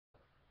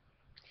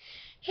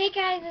Hey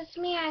guys, it's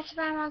me, I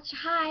Spy Monster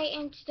High,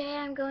 and today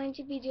I'm going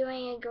to be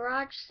doing a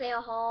garage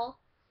sale haul.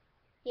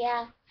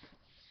 Yeah,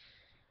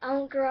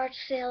 I'm garage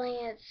sailing,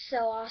 it's so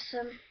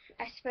awesome.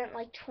 I spent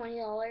like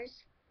 $20.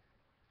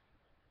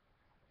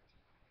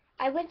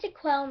 I went to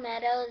Quail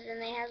Meadows and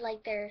they had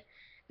like their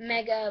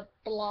mega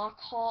block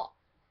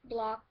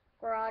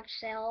garage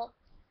sale.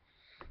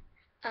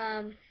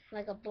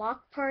 Like a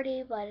block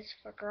party, but it's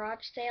for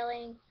garage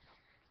sailing.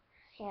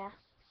 Yeah.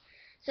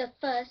 So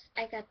first,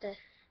 I got a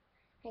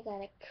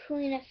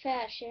Queen of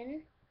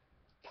Fashion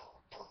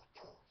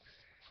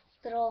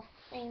little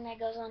thing that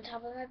goes on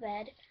top of my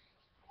bed.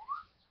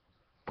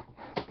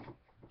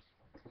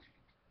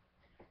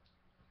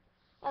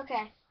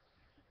 Okay,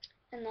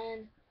 and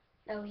then,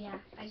 oh yeah,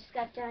 I just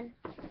got done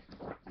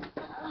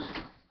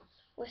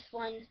with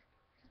one.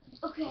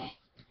 Okay,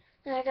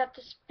 and I got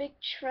this big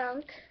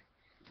trunk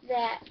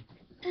that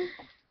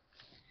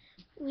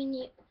when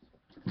you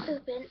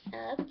open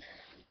up,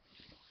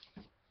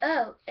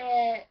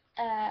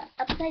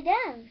 upside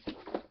down.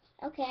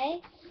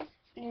 Okay,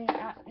 did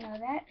not know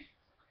that.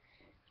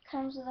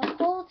 Comes with a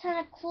whole ton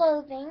of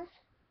clothing.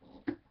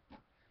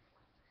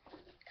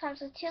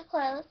 Comes with two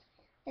clothes.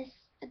 This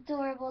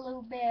adorable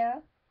little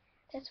bear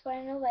that's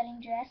wearing a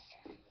wedding dress.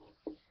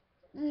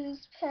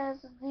 These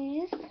pairs of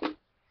these.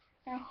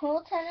 And a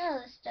whole ton of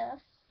other stuff.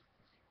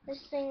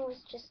 This thing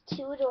was just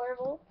too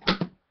adorable.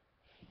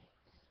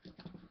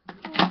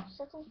 Oh,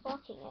 something's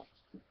blocking it.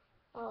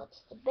 Oh,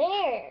 it's the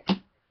bear. There.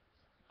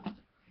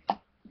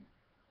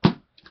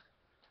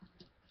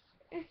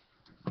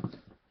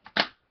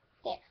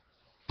 Okay.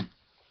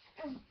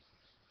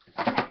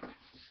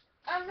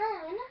 And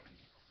then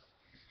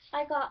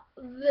I got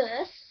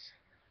this.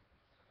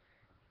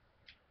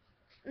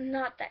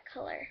 Not that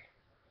color.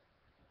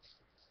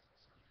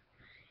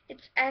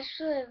 It's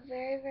actually a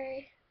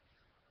very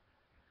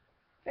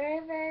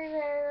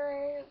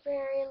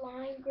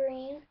lime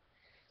green.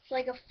 It's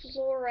like a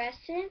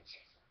fluorescent.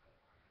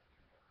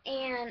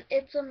 And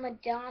it's a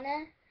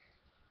Madonna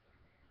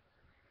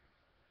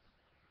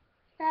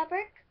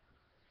fabric.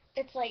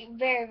 It's like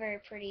very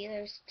pretty.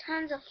 There's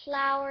tons of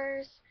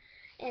flowers.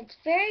 And it's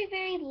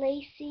very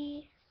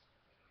lacy.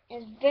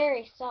 And it's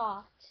very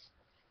soft.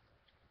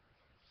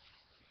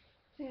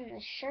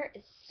 The shirt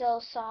is so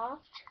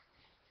soft.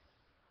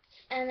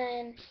 And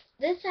then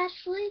this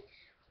actually,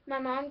 my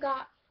mom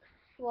got,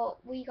 well,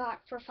 we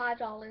got for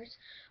 $5,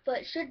 but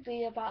it should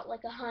be about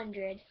like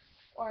 100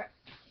 or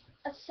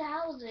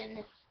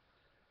 1,000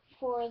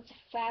 for the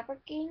fabric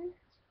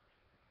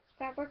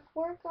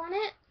work on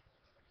it.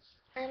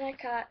 And I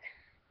got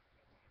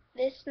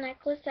this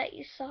necklace that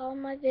you saw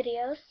in my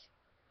videos.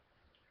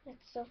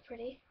 It's so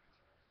pretty.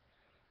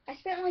 I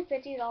spent like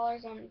 $50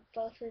 on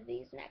both of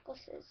these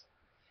necklaces.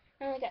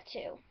 I only got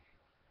two.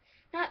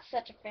 Not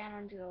such a fan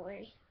on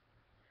jewelry.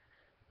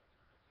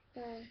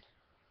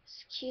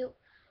 It's cute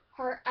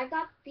heart. I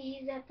got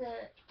these at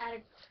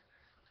a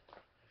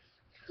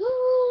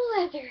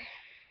leather.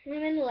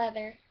 Women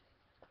leather.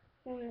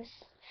 Women's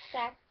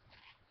sack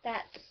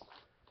that's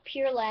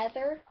pure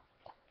leather.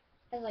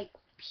 It's like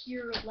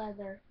pure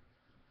leather.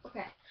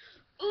 Okay.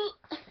 Ooh.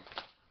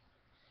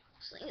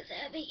 This thing is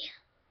heavy.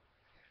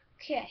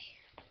 Okay.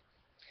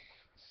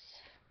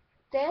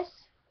 This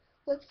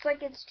looks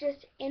like it's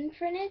just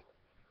infinite.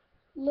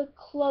 Look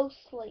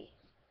closely.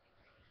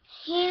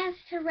 Hand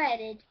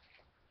threaded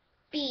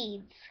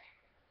beads.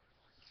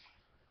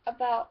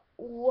 About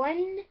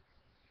 1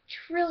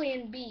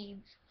 trillion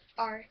beads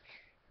are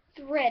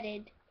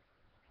threaded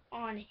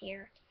on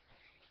here.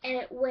 And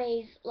it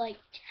weighs like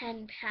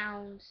 10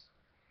 pounds.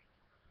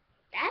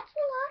 That's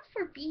a lot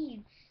for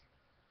beads.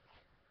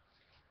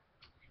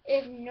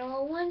 If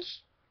no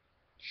one's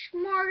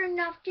smart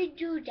enough to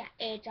do that,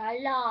 it's a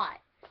lot.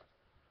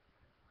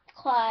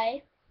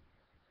 Clyde.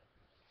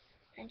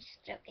 I'm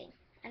just joking.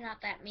 I'm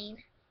not that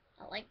mean.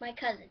 I like my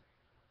cousin.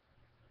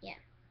 Yeah.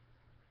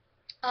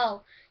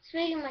 Oh,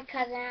 speaking of my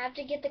cousin, I have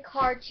to get the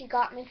card she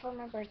got me for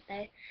my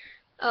birthday.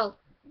 Oh,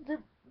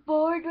 the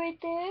board right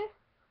there,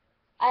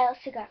 I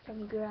also got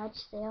from a garage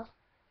sale.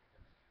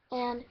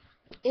 And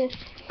if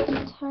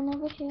you turn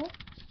over here,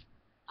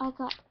 I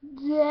got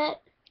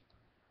that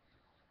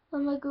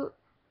from the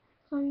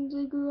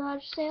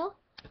garage sale.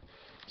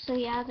 So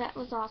yeah, that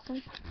was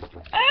awesome.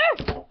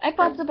 I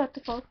thought about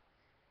the phone.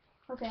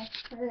 Okay,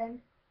 put it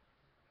in.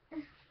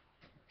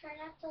 Try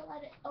not to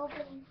let it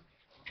open.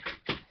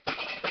 I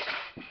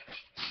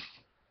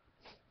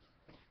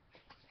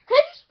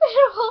just made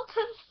a whole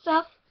ton of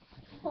stuff.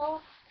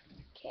 Well,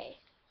 okay.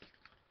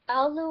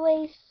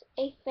 Always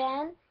a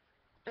fan,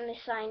 and I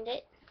signed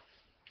it.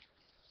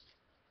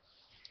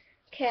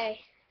 Okay,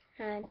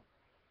 and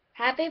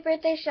happy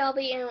birthday,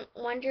 Shelby, and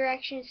One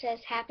Direction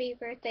says happy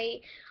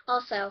birthday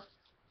also.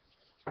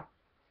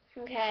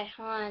 Okay,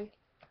 hold on.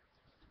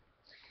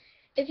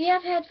 If you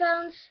have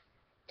headphones,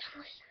 don't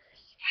listen to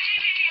this.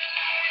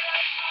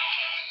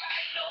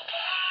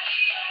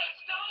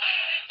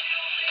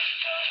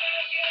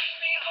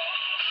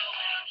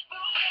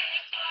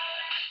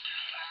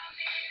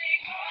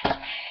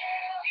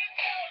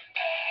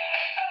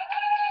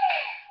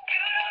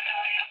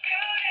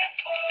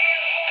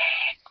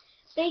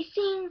 They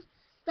sing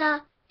the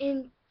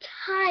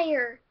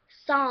entire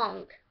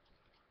song,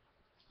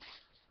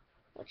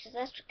 which is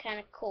actually kind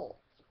of cool.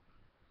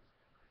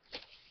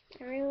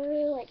 I really,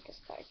 really like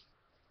this card.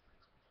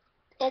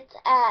 It's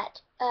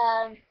at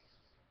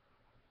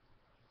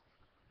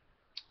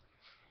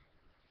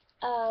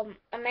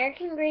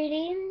American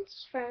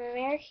Greetings, from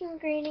American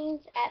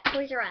Greetings at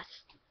Toys R Us,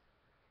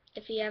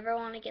 if you ever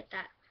want to get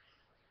that.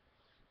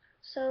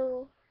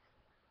 So,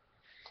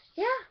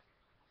 yeah.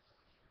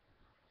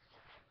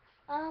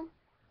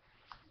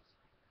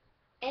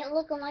 Ain't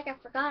looking like I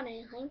forgot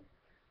anything.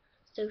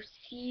 So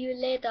see you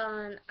later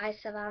on I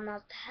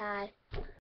Savanna Tide.